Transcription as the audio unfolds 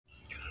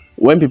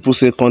when people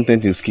say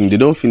content is king, they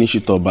don't finish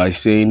it up by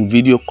saying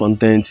video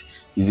content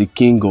is the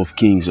king of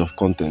kings of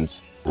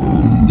content.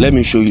 Let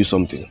me show you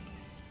something.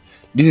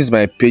 This is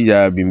my page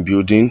that I've been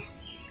building.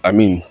 I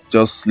mean,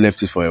 just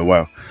left it for a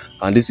while,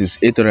 and this is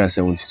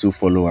 872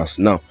 followers.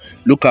 Now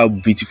look how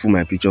beautiful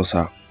my pictures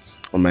are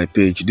on my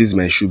page. This is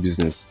my shoe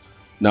business.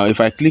 Now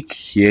if I click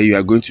here, you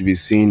are going to be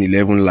seeing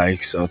 11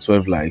 likes or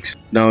 12 likes.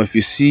 Now if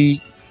you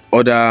see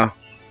other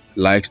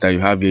likes that you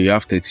have here, you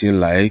have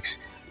 13 likes,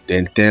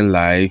 then 10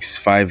 likes,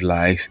 5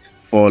 likes,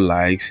 4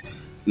 likes.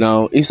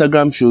 Now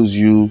Instagram shows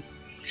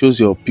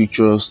your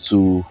pictures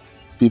to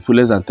people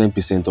less than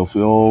 10% of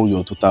all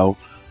your total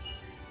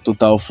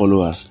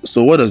followers.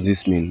 So what does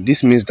this mean?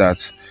 This means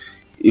that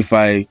if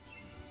I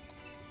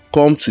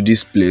come to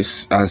this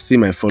place and see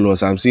my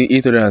followers, I'm seeing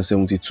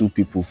 872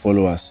 people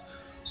followers.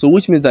 So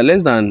which means that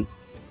less than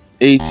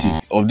 80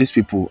 of these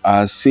people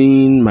are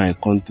seeing my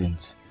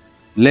content.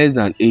 Less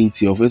than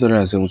 80 of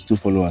 872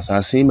 followers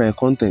are seeing my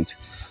content.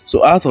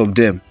 So out of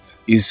them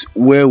is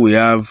where we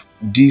have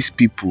these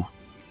people,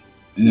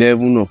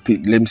 11 or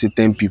let me say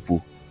 10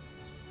 people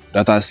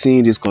that are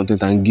seeing this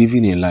content and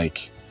giving a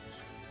like.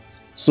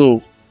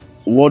 So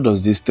what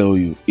does this tell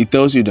you? It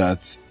tells you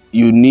that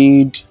you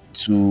need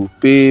to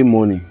pay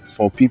money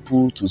for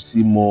people to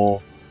see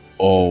more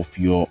of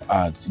your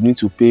ads. You need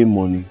to pay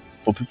money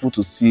for people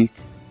to see,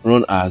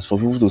 run ads, for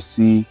people to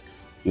see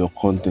your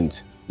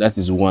content. That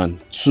is one.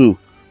 Two,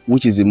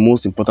 which is the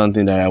most important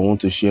thing that I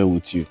want to share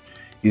with you,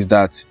 is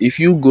that if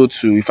I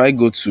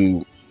go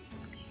to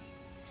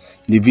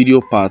the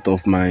video part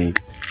of my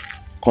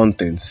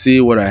content,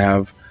 see what I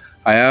have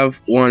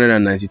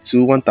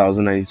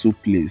 1092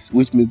 plays,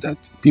 which means that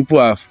people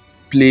have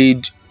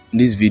played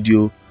this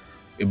video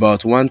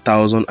about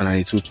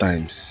 1092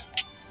 times.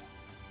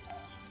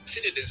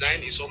 See, the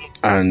design is almost,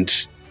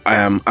 and I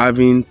am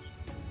having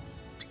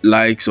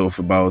likes of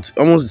about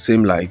almost the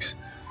same likes.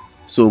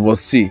 So but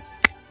see,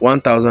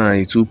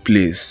 1092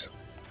 plays.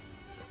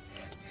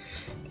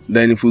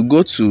 Then if we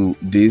go to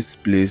this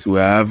place, we're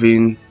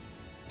having,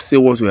 say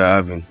what we're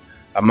having,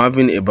 I'm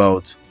having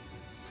about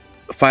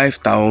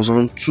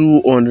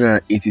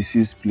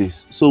 5286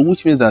 plays. So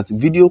which means that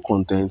video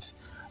content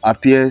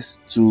appears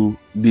to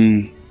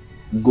be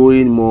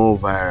going more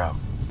viral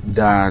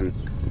than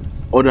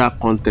other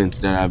content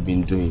that I've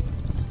been doing,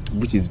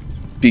 which is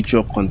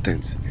picture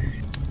content.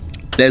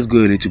 Let's go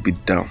a little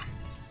bit down.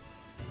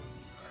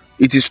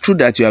 It is true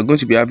that you are going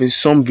to be having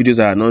some videos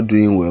that are not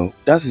doing well.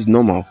 That is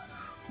normal,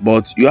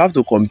 but you have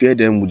to compare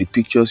them with the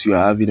pictures you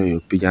are having on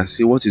your page and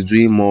see what is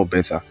doing more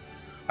better.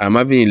 I'm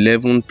having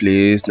 11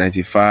 plays,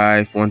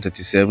 95,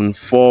 137,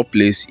 4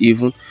 plays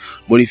even.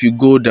 But if you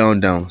go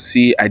down,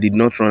 see, I did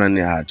not run any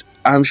ad.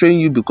 I'm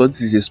showing you because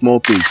this is a small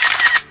page.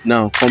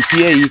 Now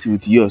compare it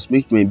with yours,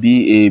 which may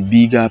be a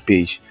bigger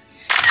page.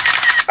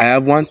 I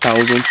have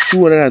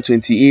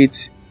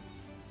 1228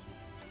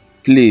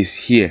 plays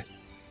here.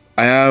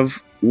 I have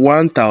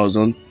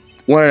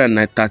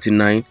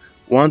 1139,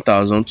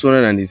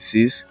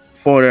 1286,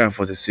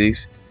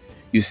 446.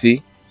 You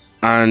see,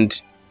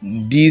 and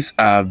these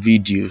are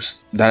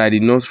videos that I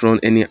did not run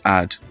any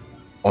ad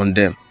on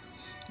them.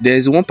 There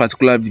is one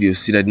particular video,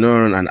 see, that I did not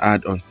run an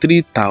ad on,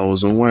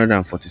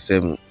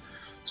 3147.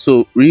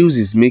 So Reels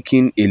is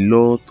making a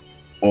lot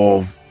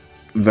of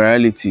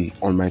virality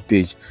on my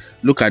page.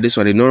 Look at this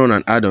one, I did not run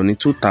an ad on it,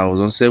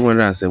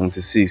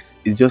 2776.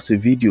 It's just a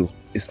video,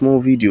 a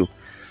small video.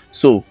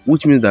 So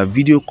which means that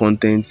video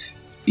content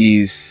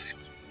is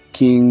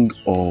king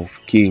of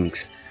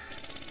kings.